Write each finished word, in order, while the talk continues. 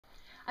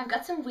I've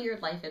got some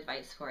weird life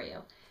advice for you.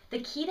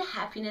 The key to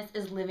happiness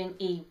is living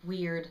a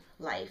weird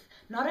life.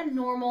 Not a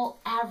normal,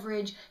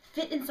 average,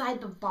 fit inside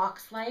the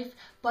box life,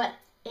 but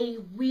a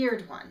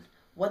weird one.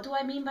 What do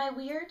I mean by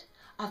weird?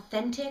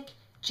 Authentic,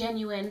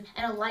 genuine,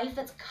 and a life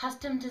that's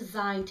custom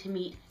designed to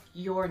meet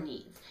your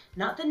needs.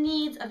 Not the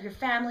needs of your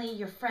family,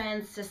 your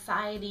friends,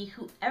 society,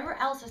 whoever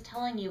else is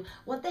telling you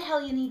what the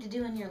hell you need to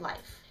do in your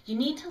life. You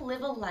need to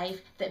live a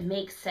life that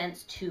makes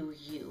sense to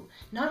you,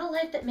 not a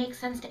life that makes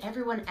sense to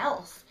everyone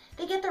else.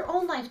 They get their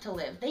own life to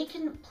live. They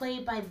can play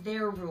by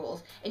their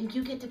rules, and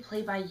you get to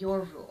play by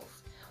your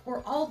rules.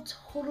 We're all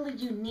totally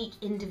unique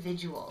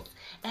individuals,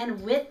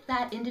 and with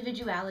that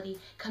individuality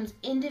comes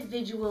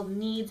individual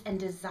needs and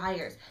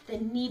desires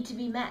that need to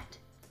be met.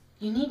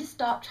 You need to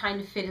stop trying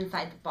to fit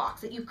inside the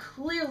box that you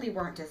clearly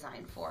weren't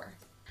designed for.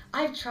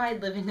 I've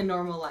tried living a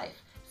normal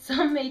life.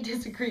 Some may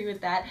disagree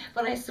with that,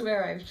 but I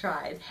swear I've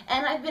tried,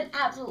 and I've been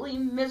absolutely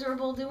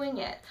miserable doing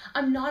it.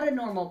 I'm not a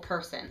normal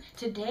person.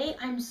 Today,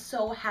 I'm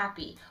so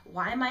happy.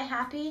 Why am I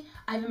happy?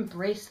 I've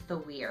embraced the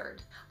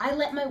weird. I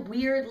let my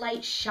weird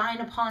light shine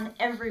upon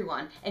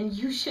everyone, and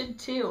you should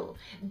too.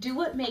 Do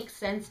what makes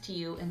sense to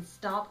you and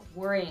stop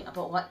worrying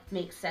about what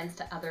makes sense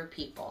to other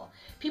people.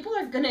 People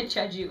are gonna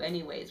judge you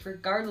anyways,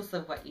 regardless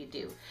of what you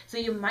do, so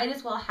you might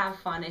as well have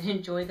fun and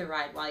enjoy the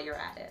ride while you're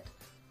at it.